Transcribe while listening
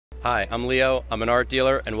Hi, I'm Leo. I'm an art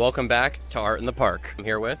dealer, and welcome back to Art in the Park. I'm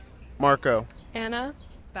here with Marco. Anna.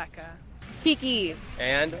 Becca. Kiki.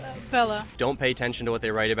 and Bella. don't pay attention to what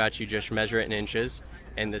they write about you, just measure it in inches.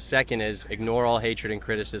 And the second is ignore all hatred and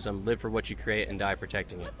criticism, live for what you create, and die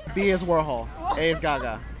protecting it. B is Warhol. A is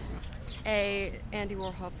Gaga. A. Andy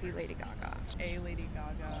Warhol. B. Lady Gaga. A. Lady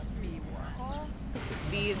Gaga. B. Warhol.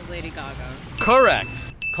 B is Lady Gaga.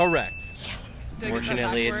 Correct. Correct. Yes.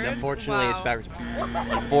 Unfortunately, it's Wow. backwards.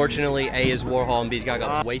 Unfortunately, A is Warhol and B is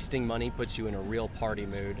Gaga. Wasting money puts you in a real party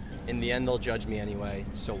mood. In the end, they'll judge me anyway,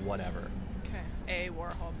 so whatever. Okay. A.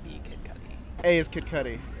 Warhol. B. Kid Cudi. A is Kid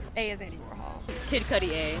Cudi. A is Andy Warhol. Kid Cudi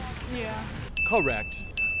A. Yeah. Correct.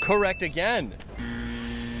 Correct again.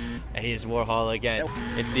 A is Warhol again.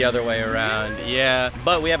 It's the other way around. Yeah,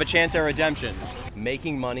 but we have a chance at redemption.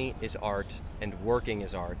 Making money is art, and working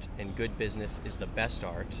is art, and good business is the best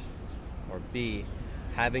art. Or B,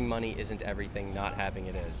 having money isn't everything, not having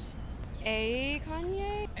it is. A.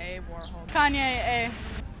 Kanye. A. Warhol. Kanye.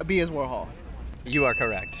 A. B is Warhol. You are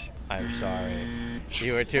correct. I'm sorry.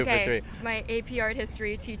 You were two for Okay, three. my AP art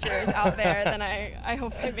history teacher is out there, then I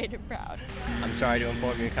hope I made him proud. I'm sorry to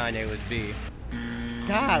inform you Kanye was B.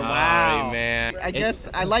 God, wow. Sorry, man. I guess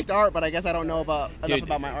I liked art, but I guess I don't know enough Dude,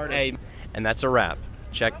 about my artist. Hey, and that's a wrap.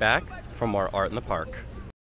 Check back for more Art in the Park.